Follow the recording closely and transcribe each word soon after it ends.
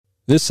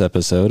This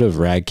episode of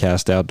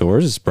Radcast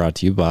Outdoors is brought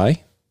to you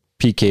by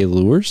PK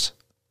Lures,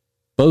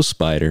 Bow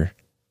Spider,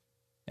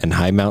 and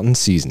High Mountain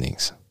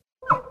Seasonings.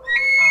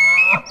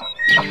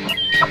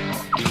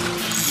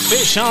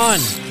 Fish on!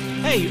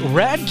 Hey,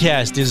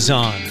 Radcast is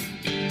on.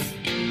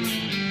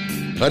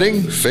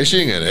 Hunting,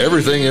 fishing, and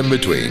everything in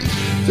between.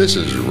 This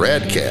is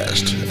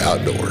Radcast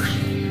Outdoors.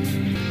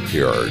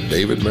 Here are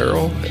David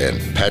Merrill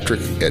and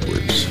Patrick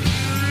Edwards.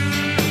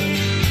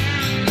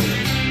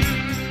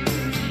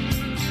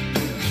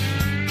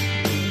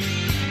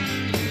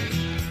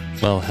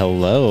 Well,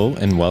 hello,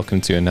 and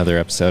welcome to another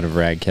episode of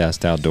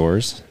Radcast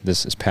Outdoors.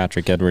 This is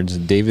Patrick Edwards.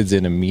 David's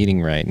in a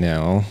meeting right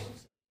now,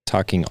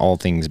 talking all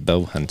things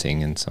bow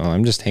hunting, and so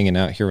I'm just hanging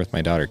out here with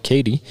my daughter,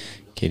 Katie.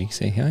 Katie,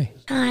 say hi.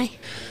 Hi.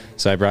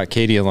 So I brought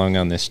Katie along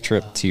on this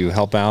trip to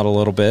help out a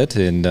little bit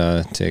and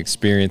to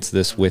experience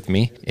this with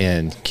me.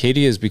 And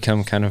Katie has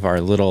become kind of our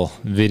little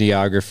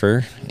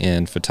videographer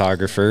and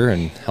photographer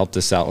and helped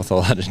us out with a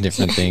lot of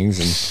different things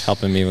and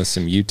helping me with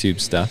some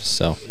YouTube stuff.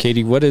 So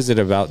Katie, what is it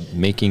about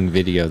making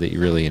video that you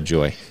really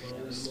enjoy?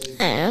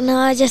 I don't know.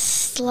 I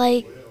just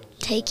like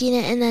taking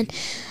it, and then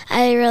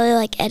I really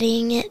like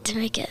editing it to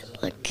make it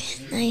look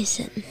nice.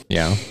 And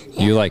Yeah?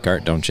 You like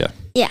art, don't you?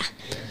 yeah.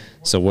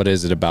 So what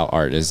is it about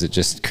art? Is it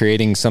just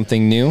creating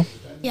something new?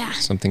 Yeah.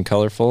 Something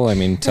colorful? I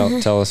mean,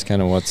 tell us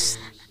kind of what's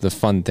the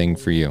fun thing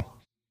for you.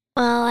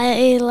 Well,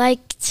 I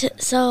like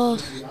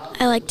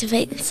to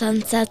paint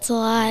sunsets a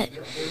lot.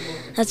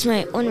 That's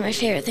one of my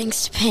favorite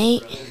things to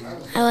paint.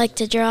 I like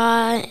to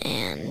draw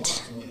and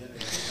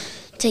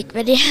take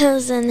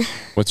videos. And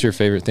What's your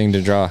favorite thing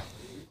to draw?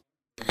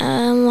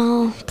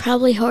 well,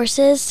 probably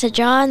horses to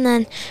draw, and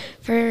then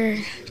for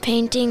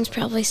paintings,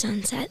 probably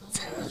sunsets.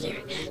 Those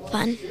are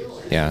fun.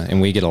 Yeah,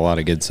 and we get a lot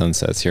of good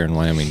sunsets here in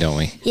Wyoming, don't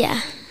we? Yeah.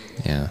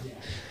 Yeah.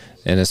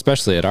 And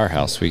especially at our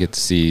house, we get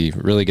to see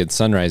really good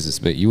sunrises,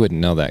 but you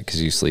wouldn't know that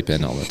because you sleep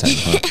in all the time,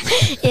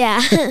 huh?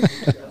 Yeah.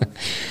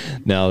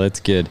 No, that's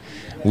good.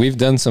 We've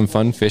done some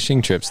fun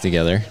fishing trips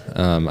together.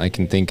 I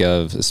can think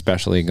of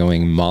especially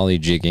going molly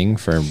jigging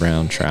for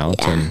brown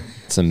trout and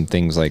some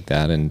things like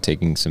that and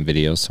taking some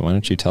videos. So why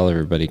don't you tell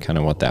everybody kind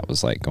of what that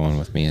was like going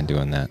with me and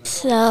doing that?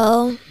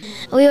 So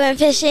we went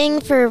fishing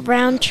for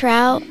brown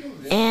trout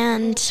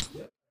and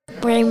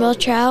rainbow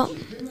trout,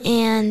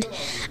 and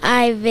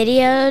I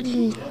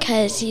videoed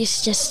because you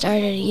just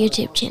started a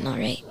YouTube channel,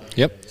 right?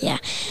 Yep. Yeah,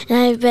 and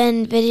I've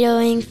been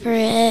videoing for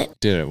it.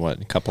 Did it,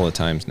 a couple of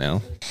times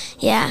now?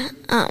 Yeah,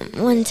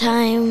 one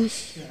time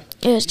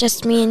it was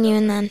just me and you,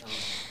 and then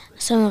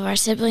some of our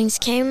siblings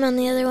came on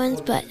the other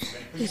ones, but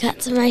we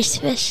got some nice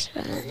fish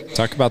from it.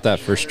 Talk about that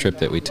first trip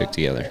that we took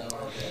together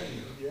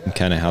and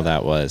kind of how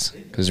that was.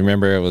 Because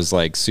remember, it was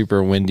like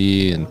super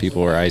windy and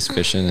people were ice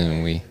fishing,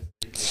 and we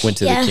went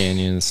to the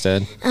canyon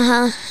instead.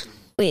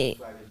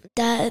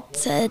 Dad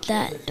said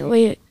that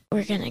we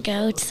were going to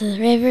go to the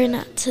river,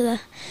 not to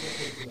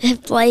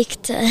the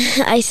lake to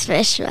ice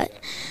fish, but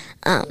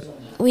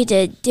we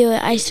did do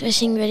an ice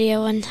fishing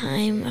video one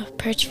time, a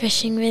perch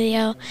fishing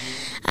video.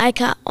 I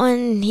caught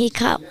one, he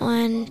caught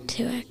one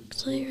too,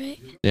 actually, right?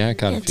 Yeah, I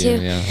caught a few.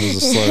 too. Yeah, it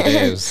was a slow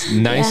day. It was a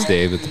nice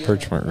day, but the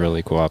perch weren't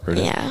really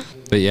cooperative. Yeah.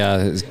 But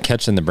yeah,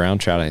 catching the brown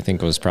trout, I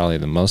think, was probably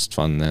the most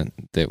fun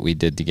that we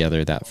did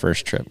together that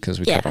first trip because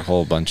we caught a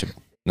whole bunch of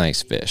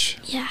nice fish.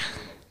 Yeah.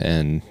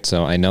 And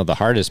so I know the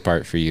hardest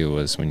part for you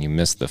was when you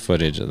missed the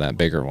footage of that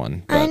bigger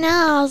one. I know.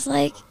 I was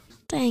like,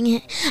 dang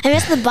it. I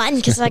missed the button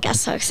because I got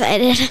so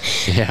excited.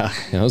 Yeah,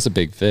 it was a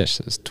big fish.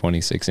 It was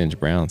 26-inch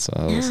brown, so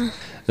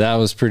that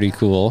was pretty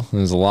cool. It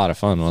was a lot of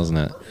fun, wasn't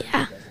it?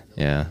 Yeah.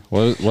 Yeah.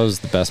 What was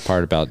the best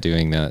part about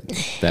doing that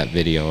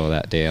video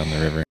that day on the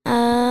river?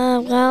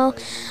 Well,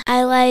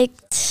 I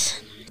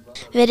liked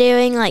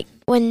videoing, like,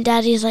 when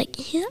Daddy's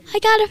like, yeah, I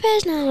got a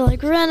fish, and I would,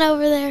 like, run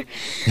over there.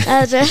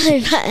 That was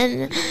really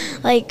fun.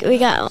 Like, you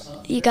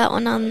got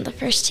one on the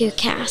first two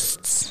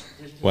casts.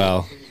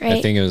 Well, I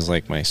Right. think it was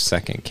like my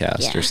second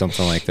cast or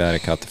something like that. I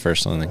caught the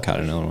first one and then caught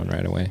another one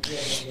right away.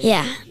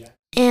 Yeah.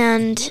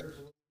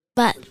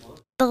 But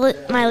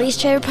my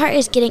least favorite part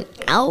is getting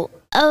out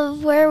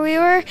of where we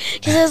were,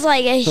 because it was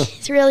like,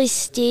 it's really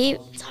steep.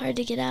 It's hard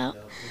to get out.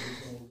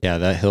 Yeah,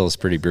 that hill is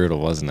pretty brutal,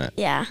 wasn't it?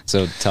 Yeah.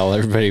 So tell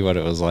everybody what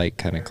it was like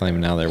kind of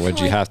climbing out there. What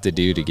did you have to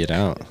do to get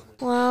out?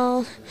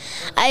 Well,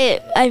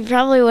 I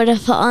probably would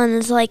have fallen.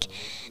 It's like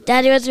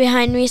Daddy was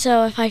behind me,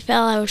 so if I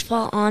fell, I would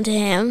fall onto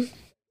him.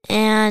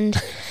 And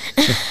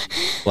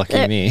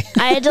Lucky me.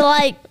 I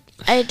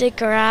had to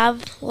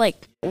grab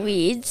like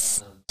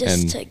weeds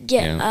just to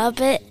get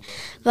up it.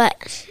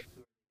 But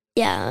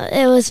yeah,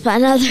 it was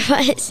fun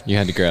otherwise. You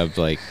had to grab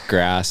like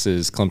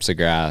grasses, clumps of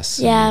grass.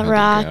 Yeah, and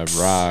rocks.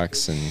 grab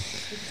rocks and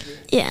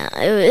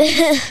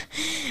Yeah,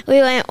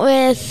 we went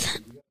with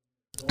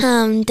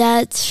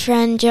Dad's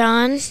friend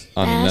John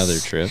on another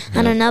trip.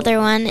 on another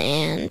one,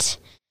 and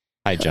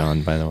Hi,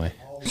 John, by the way.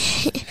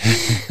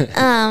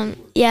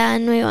 Yeah,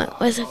 and we went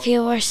with a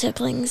few of our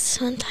siblings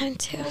one time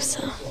too.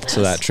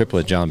 So that trip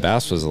with John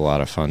Bass was a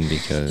lot of fun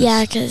because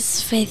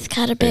because Faith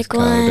caught a Faith big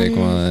one. caught a big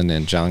one,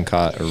 and John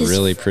caught a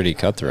really pretty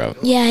cutthroat.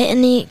 Yeah,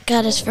 and he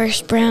got his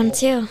first brown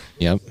too.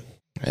 Yep.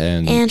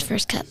 And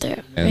first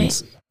cutthroat.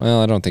 Right?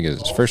 Well, I don't think it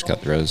was his first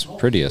cutthroat. It was the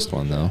prettiest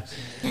one though.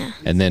 Yeah.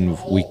 And then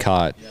we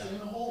caught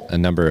a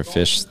number of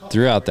fish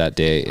throughout that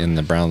day, and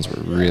the browns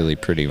were really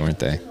pretty, weren't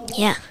they?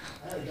 Yeah.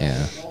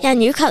 Yeah. Yeah,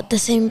 and you caught the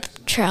same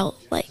trout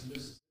like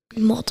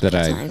multiple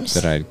times.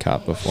 That I'd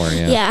caught before,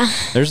 yeah. Yeah.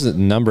 There's a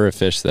number of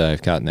fish that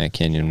I've caught in that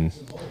canyon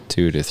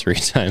 2 to 3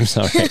 times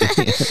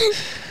already.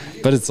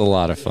 But it's a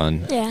lot of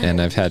fun. Yeah.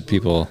 And I've had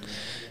people,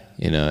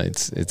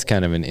 it's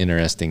kind of an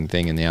interesting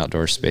thing in the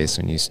outdoor space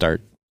when you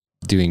start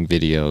doing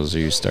videos or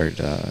you start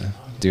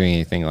doing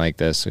anything like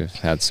this. We've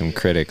had some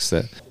critics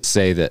that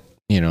say that,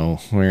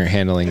 we're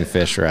handling the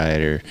fish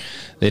right, or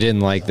they didn't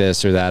like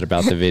this or that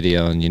about the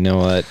video. And you know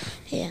what?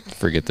 Yeah.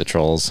 Forget the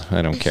trolls.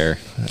 I don't care.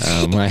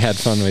 I had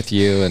fun with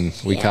you, and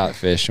we caught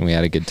fish, and we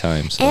had a good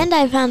time. So. And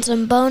I found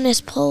some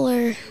bonus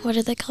polar, what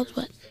are they called?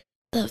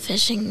 The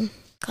fishing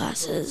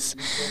glasses.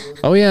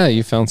 Oh, yeah,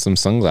 you found some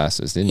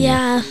sunglasses, didn't you?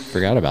 Yeah.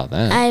 Forgot about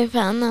that. I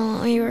found them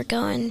when we were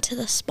going to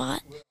the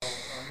spot.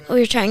 We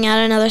were trying out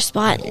another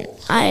spot.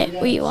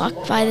 We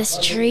walked by this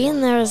tree,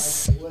 and there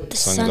was the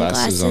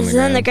sunglasses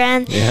on the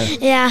ground.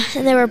 Yeah,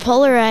 and they were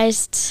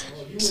polarized.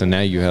 So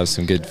now you have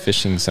some good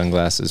fishing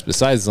sunglasses,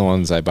 besides the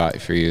ones I bought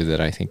for you that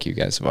I think you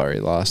guys have already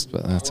lost,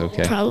 but that's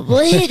okay.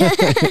 Probably.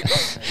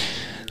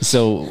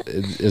 So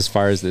as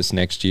far as this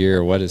next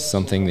year, what is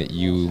something that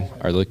you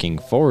are looking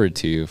forward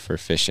to for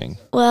fishing?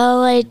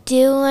 Well, I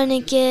do want to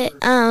get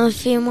a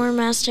few more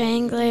master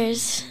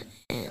anglers.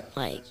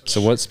 So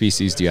what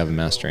species do you have a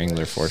master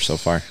angler for so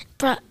far?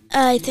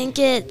 I think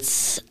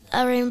it's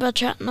a rainbow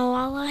trout and a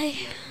walleye.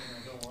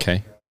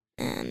 Okay.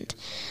 And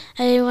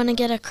I want to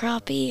get a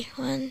crappie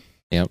one.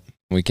 Yep.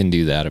 We can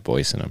do that at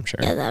Boyson, I'm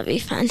sure. Yeah, that'd be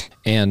fun.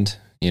 And,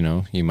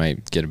 you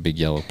might get a big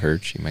yellow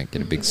perch. You might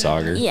get a big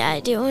sauger. Yeah, I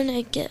do want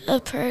to get a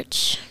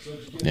perch.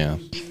 Yeah.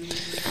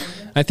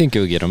 I think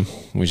you'll get them.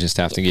 We just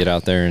have to get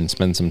out there and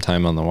spend some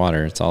time on the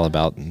water. It's all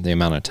about the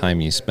amount of time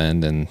you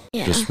spend and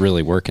just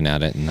really working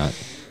at it and not...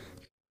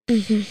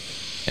 Mm-hmm.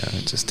 Yeah,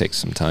 it just takes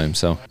some time.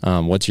 So,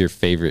 what's your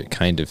favorite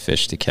kind of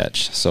fish to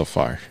catch so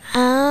far?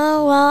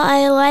 Well,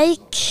 I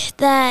like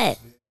that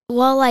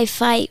walleye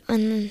fight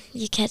when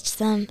you catch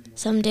them.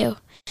 Some do.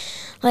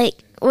 Like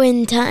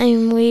one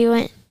time we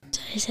went.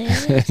 Did I say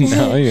it?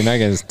 No, you're not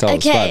going to tell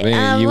the spot.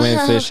 Maybe you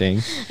went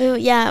fishing.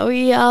 Yeah,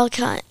 we all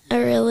caught a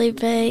really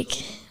big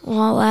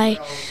walleye.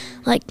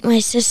 Like my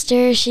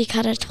sister, she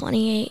caught a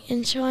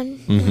 28-inch one.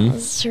 Mm-hmm. It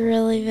was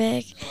really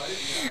big.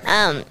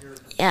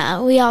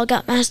 Yeah, we all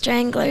got master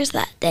anglers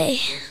that day.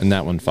 And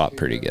that one fought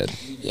pretty good.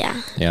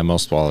 Yeah. Yeah,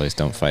 most walleyes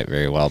don't fight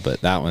very well,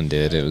 but that one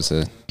did. It was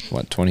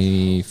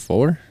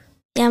 24?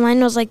 Yeah, mine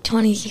was like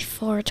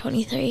 24,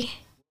 23.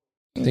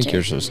 I think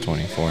yours was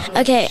 24.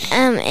 Okay,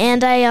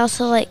 and I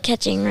also like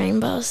catching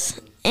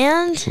rainbows.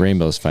 And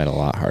rainbows fight a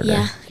lot harder.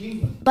 Yeah,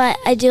 but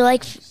I do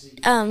like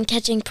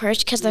catching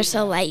perch because they're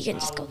so light. You can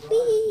just go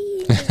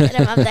wee, just get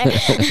them up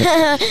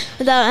there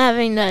without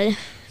having to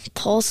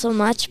pull so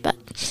much. But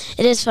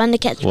it is fun to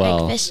catch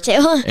big fish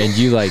too. And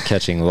you like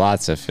catching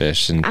lots of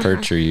fish, and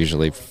perch are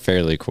usually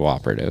fairly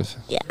cooperative.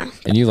 Yeah.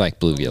 And you like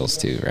bluegills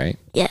too, right?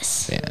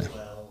 Yes. Yeah,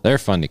 they're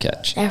fun to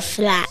catch. They're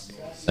flat.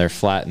 They're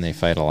flat and they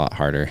fight a lot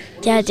harder.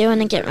 Yeah, I do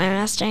want to get my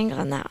master angle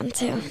on that one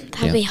too.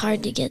 That'd be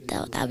hard to get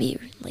though. That'd be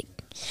like,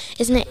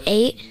 isn't it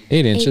 8?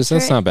 8 inches.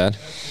 That's not bad.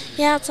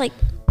 Yeah, it's like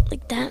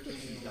that.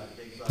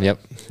 Yep.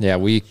 Yeah,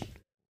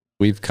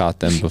 we've caught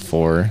them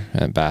before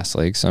at Bass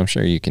Lake, so I'm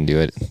sure you can do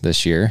it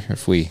this year.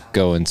 If we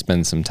go and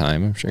spend some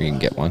time, I'm sure you can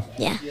get one.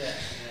 Yeah.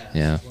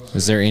 Yeah.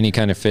 Is there any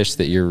kind of fish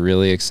that you're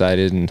really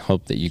excited and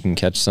hope that you can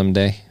catch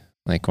someday?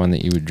 Like one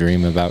that you would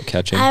dream about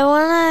catching? I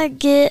want to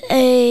get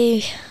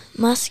a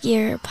muskie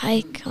or a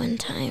pike one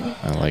time.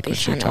 I like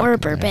what you're talking about. Or a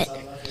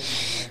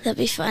burbot. That'd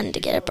be fun to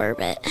get a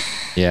burbot.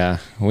 Yeah,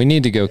 we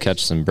need to go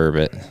catch some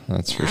burbot.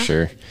 That's for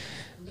sure.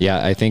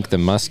 Yeah, I think the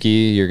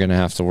muskie you're going to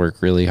have to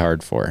work really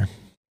hard for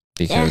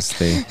because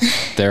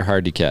they're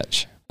hard to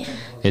catch.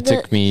 It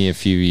took me a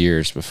few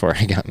years before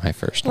I got my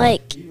first one.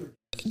 Like,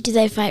 do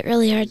they fight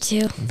really hard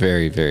too?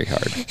 Very, very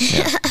hard.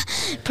 Yeah.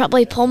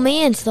 Probably pull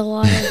me into the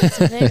water.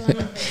 That's a big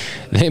one.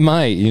 They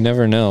might. You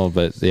never know.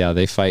 But yeah,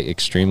 they fight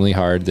extremely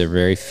hard. They're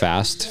very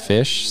fast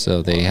fish,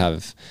 so they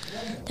have.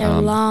 They're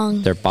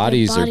long. Their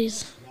bodies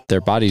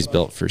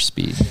built for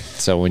speed.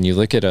 So when you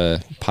look at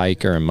a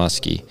pike or a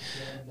muskie,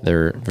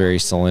 they're very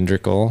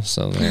cylindrical,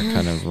 so they're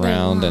kind of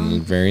round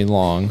and very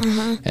long.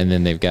 And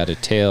then they've got a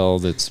tail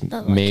that's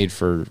made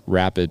for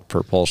rapid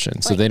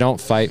propulsion. So they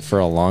don't fight for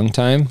a long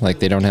time. Like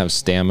they don't have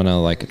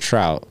stamina like a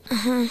trout,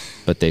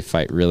 but they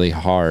fight really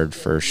hard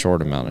for a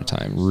short amount of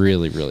time.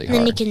 Really, really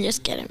hard. Then you can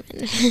just get them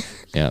in.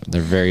 Yeah,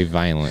 they're very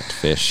violent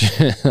fish.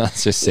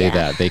 Let's just say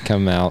that. They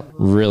come out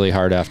really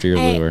hard after your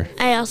lure.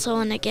 I also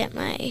want to get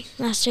my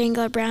master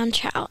angler brown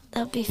trout.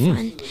 That would be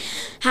fun.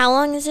 How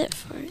long is it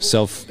for?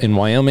 So in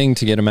Wyoming,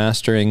 to get a a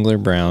master angler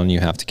brown, you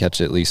have to catch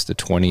at least a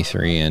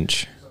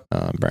 23-inch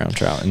brown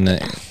trout.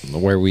 And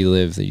where we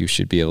live, you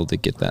should be able to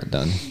get that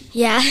done.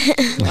 Yeah.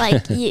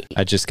 Like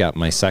I just got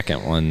my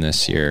second one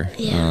this year.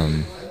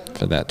 Yeah.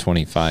 For that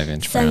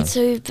 25-inch brown. Since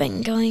we've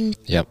been going.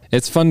 Yep.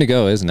 It's fun to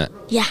go, isn't it?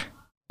 Yeah.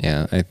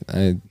 Yeah.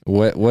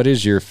 What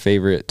is your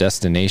favorite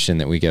destination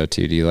that we go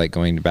to? Do you like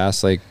going to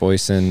Bass Lake,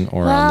 Boysen,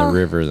 or on the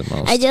river the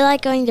most? I do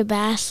like going to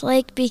Bass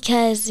Lake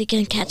because you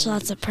can catch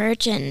lots of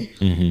perch and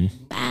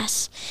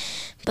bass.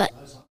 But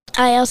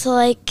I also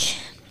like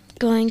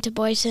going to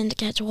Boysen to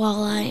catch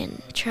walleye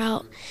and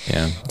trout.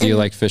 Yeah. Do you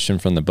like fishing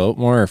from the boat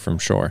more or from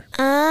shore?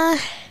 I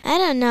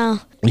don't know.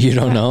 You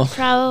don't know?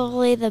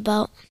 Probably the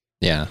boat.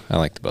 Yeah, I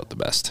like the boat the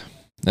best.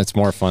 It's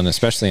more fun,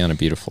 especially on a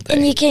beautiful day.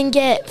 And you can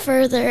get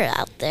further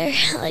out there.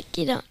 Like,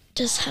 you don't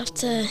just have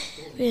to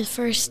be the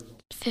first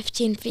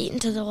 15 feet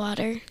into the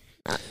water.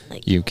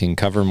 You can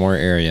cover more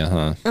area,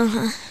 huh?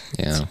 Uh-huh.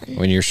 Yeah.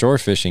 When you're shore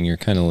fishing, you're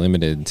kind of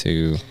limited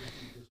to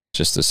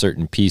just a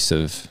certain piece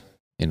of,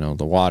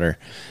 the water.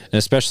 And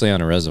especially on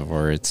a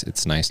reservoir,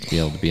 it's nice to be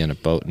able to be in a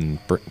boat and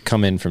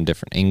come in from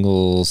different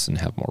angles and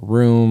have more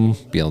room,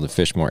 be able to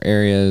fish more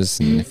areas.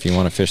 And if you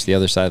want to fish the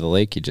other side of the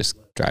lake, you just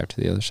drive to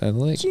the other side of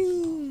the lake.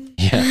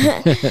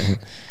 Yeah.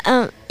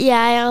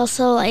 Yeah, I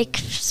also like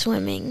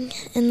swimming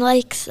in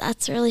lakes.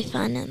 That's really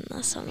fun in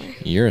the summer.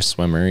 You're a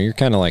swimmer. You're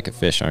kind of like a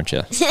fish, aren't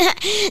you?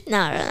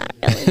 No, not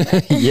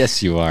really.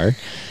 Yes, you are.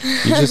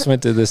 You just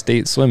went to the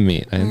state swim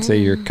meet. I'd say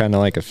you're kind of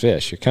like a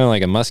fish. You're kind of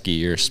like a muskie.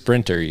 You're a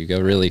sprinter. You go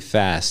really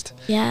fast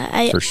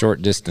for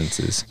short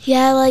distances.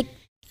 Yeah,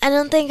 I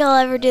don't think I'll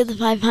ever do the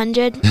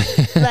 500,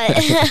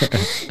 but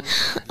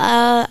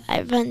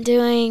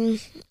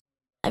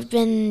I've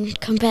been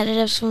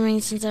competitive swimming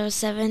since I was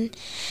 7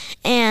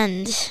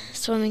 and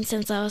swimming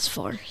since I was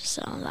 4,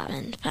 so that's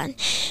been fun.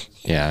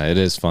 Yeah, it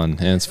is fun,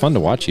 and it's fun to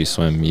watch you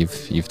swim.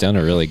 You've done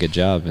a really good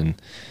job, and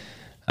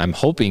I'm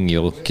hoping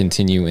you'll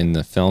continue in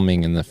the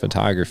filming and the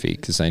photography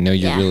because I know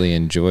you really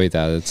enjoy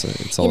that. It's a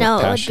passion.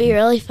 It would be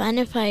really fun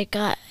if I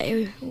got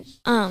a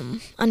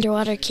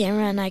underwater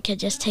camera and I could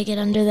just take it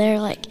under there,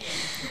 like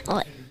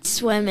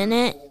swim in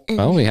it.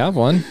 Well, we have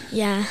one.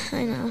 Yeah,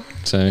 I know.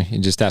 So you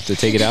just have to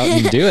take it out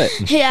and do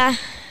it. Yeah.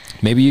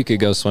 Maybe you could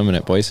go swimming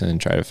at Boysen and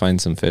try to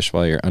find some fish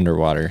while you're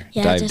underwater.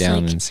 Yeah, dive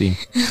down and see.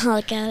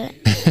 Look at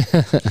it.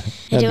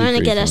 I do want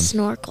to get a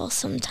snorkel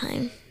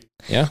sometime.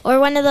 Yeah. Or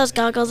one of those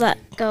goggles that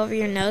go over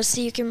your nose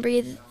so you can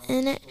breathe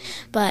in it.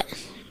 But,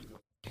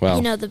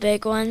 the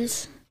big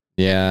ones.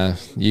 Yeah.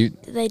 Do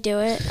they do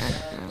it?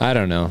 I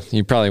don't know.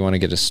 You probably want to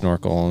get a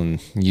snorkel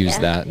and use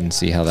that and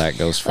see how that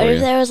goes for you. What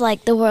if there was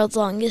the world's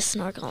longest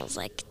snorkel? It was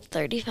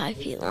 35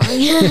 feet long.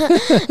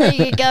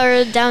 You could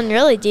go down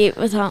really deep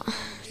without...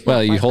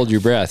 Well, you hold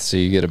your breath, so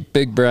you get a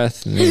big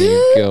breath, and then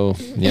you go,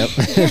 and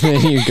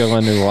then you go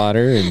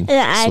underwater and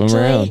swim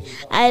around.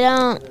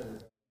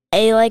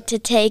 I like to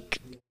take,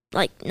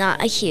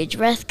 not a huge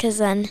breath, because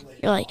then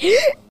you're like...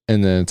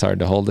 And then it's hard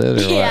to hold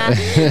it, or what?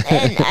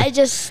 And I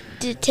just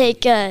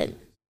take a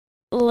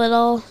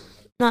little,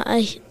 not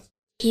a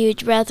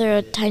huge breath or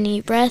a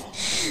tiny breath,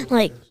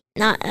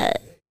 not a,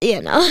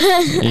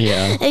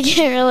 Yeah. I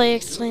can't really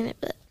explain it,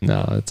 but...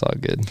 No, it's all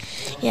good.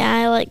 Yeah,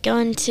 I like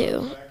going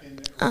to...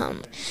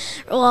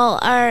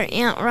 our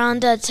Aunt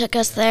Rhonda took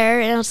us there,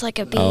 and it was like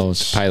a beach. Oh,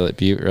 it's Pilot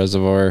Butte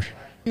Reservoir.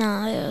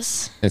 No,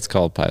 It's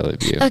called Pilot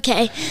Butte.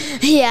 Okay.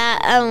 Yeah,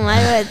 I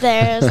went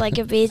there. It was like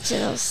a beach,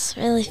 and it was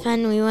really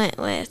fun. We went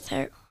with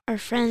our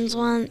friends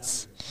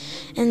once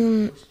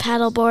and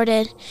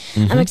paddleboarded.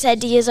 I'm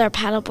excited to use our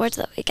paddleboards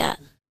that we got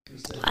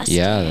last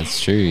year. Yeah,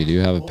 that's true. You do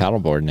have a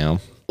paddleboard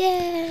now.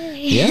 Yay!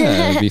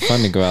 Yeah, it'd be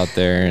fun to go out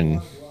there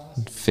and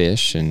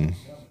fish and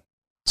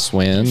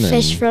swim.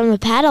 Fish from a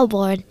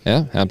paddleboard.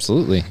 Yeah,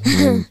 absolutely.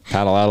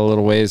 Paddle out a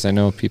little ways. I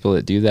know people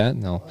that do that,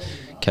 and they'll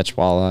catch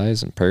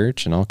walleyes and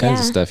perch and all kinds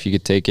of stuff. You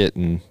could take it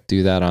and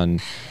do that on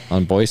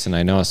Boysen.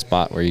 I know a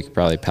spot where you could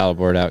probably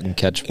paddleboard out and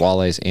catch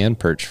walleyes and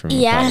perch from a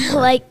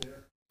paddleboard.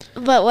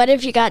 But what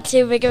if you got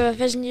too big of a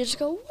fish and you just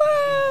go,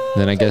 whoa?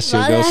 Then I guess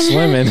you'll go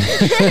swimming.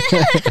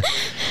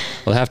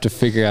 We'll have to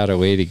figure out a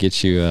way to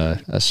get you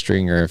a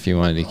stringer if you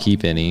wanted to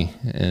keep any,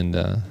 and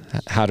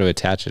how to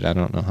attach it. I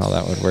don't know how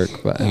that would work,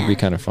 but it'd be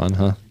kind of fun,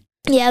 huh?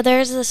 Yeah,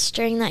 there's a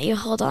string that you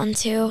hold on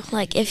to.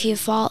 If you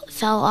fell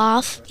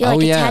off, you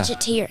attach it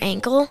to your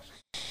ankle.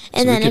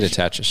 And so then we could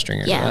attach a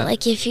stringer to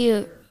that. If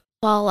you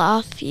fall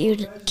off,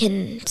 you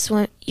can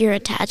swim. You're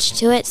attached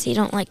to it, so you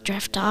don't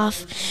drift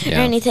off or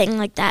anything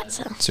like that.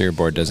 So your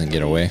board doesn't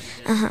get away.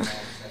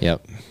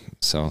 Yep.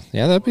 So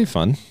that'd be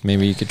fun.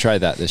 Maybe you could try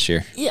that this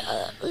year. Yeah,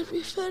 that would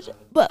be fun.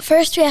 But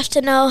first, we have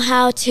to know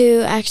how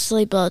to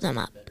actually blow them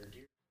up.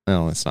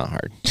 No, it's not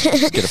hard.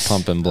 Just get a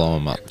pump and blow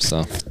them up.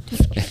 So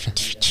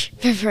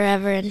for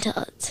forever until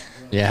it's...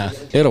 Yeah,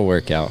 it'll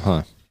work out,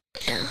 huh?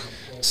 Yeah.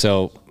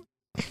 So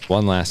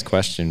one last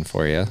question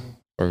for you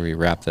before we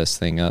wrap this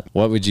thing up.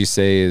 What would you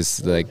say is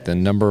the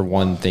number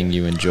one thing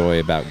you enjoy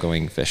about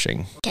going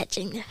fishing?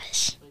 Catching the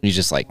fish. You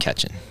just like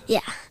catching? Yeah.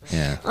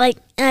 Yeah.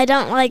 I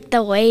don't like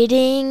the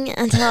waiting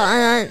until...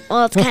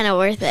 well, it's kind of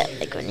worth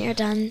it, when you're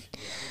done.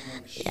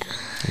 Yeah.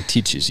 It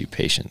teaches you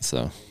patience,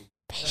 though.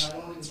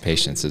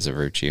 Patience is a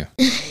virtue.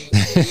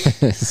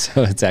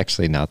 So it's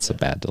actually not so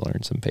bad to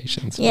learn some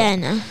patience. Yeah, I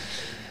know.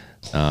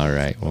 All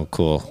right. Well,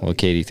 cool. Well,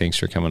 Katie, thanks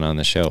for coming on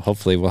the show.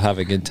 Hopefully we'll have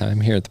a good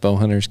time here at the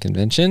Bowhunters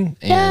Convention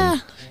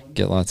and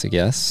get lots of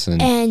guests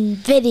and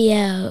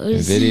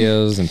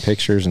videos and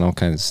pictures and all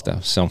kinds of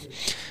stuff. So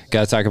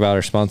got to talk about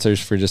our sponsors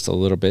for just a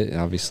little bit.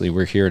 Obviously,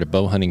 we're here at a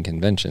bow hunting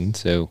convention,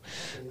 so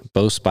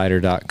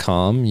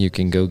bowspider.com. You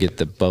can go get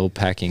the bow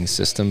packing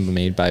system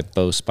made by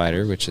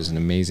Bowspider, which is an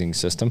amazing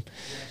system.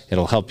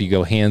 It'll help you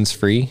go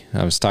hands-free.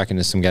 I was talking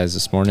to some guys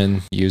this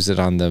morning, use it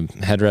on the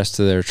headrest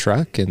of their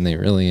truck, and they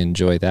really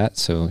enjoy that.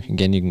 So,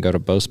 again, you can go to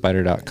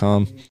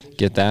bowspider.com,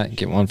 get that,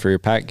 get one for your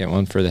pack, get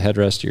one for the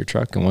headrest of your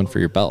truck, and one for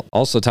your belt.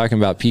 Also, talking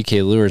about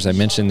PK Lures, I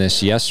mentioned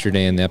this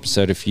yesterday in the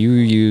episode. If you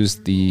use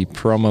the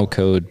promo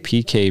code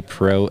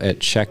PKPRO at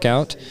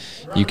checkout,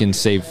 you can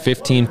save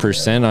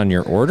 15% on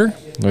your order,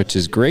 which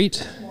is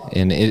great.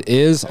 And it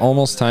is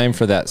almost time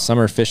for that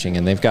summer fishing,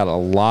 and they've got a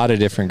lot of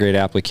different great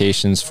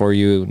applications for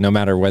you, no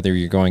matter whether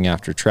you're going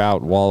after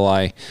trout,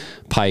 walleye,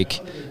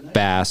 pike,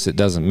 bass, it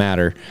doesn't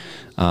matter.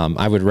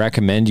 I would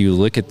recommend you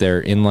look at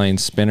their inline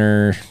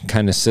spinner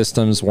kind of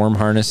systems, worm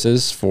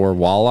harnesses for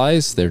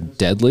walleyes. They're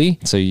deadly.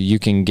 So you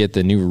can get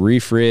the new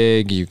reef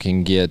rig, you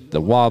can get the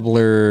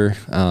wobbler,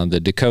 the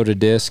Dakota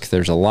disc.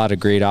 There's a lot of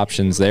great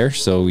options there.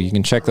 So you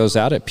can check those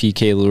out at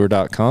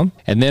pklure.com.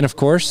 And then, of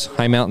course,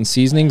 High Mountain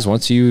Seasonings.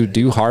 Once you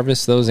do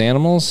harvest those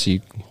animals,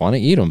 you want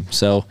to eat them.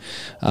 So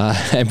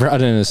I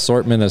brought an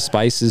assortment of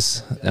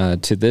spices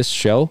to this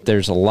show.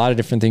 There's a lot of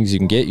different things you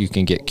can get. You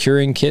can get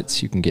curing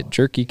kits, you can get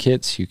jerky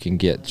kits, you can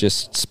get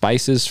just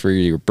spices for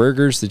your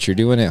burgers that you're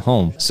doing at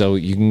home. So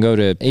you can go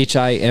to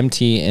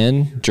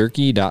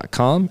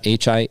himtnjerky.com,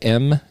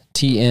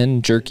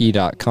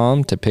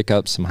 himtnjerky.com to pick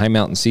up some High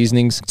Mountain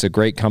Seasonings. It's a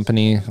great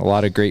company, a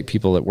lot of great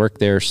people that work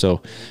there.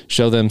 So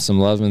show them some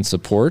love and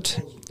support.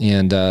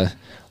 And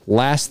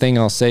last thing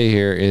I'll say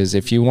here is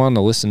if you want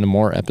to listen to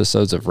more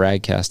episodes of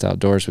Radcast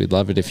Outdoors, we'd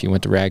love it if you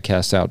went to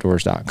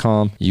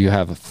radcastoutdoors.com. You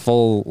have a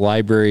full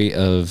library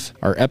of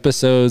our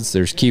episodes.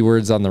 There's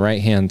keywords on the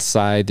right-hand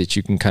side that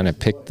you can kind of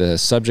pick the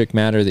subject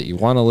matter that you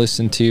want to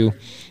listen to.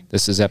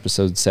 This is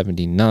episode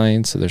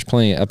 79, so there's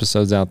plenty of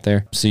episodes out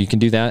there. So you can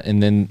do that.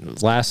 And then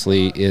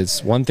lastly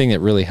is one thing that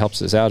really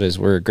helps us out is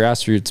we're a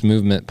grassroots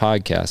movement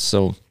podcast.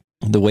 So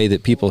the way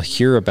that people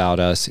hear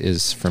about us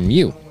is from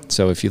you.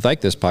 So if you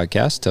like this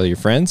podcast, tell your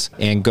friends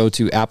and go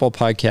to Apple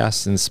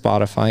Podcasts and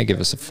Spotify. Give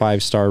us a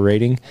 5-star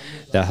rating.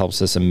 That helps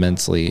us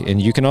immensely.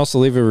 And you can also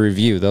leave a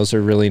review. Those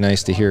are really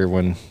nice to hear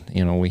when,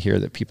 we hear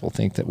that people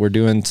think that we're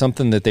doing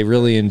something that they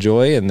really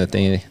enjoy and that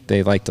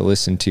they like to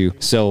listen to.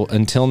 So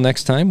until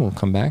next time, we'll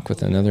come back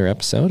with another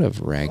episode of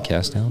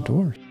Radcast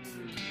Outdoors.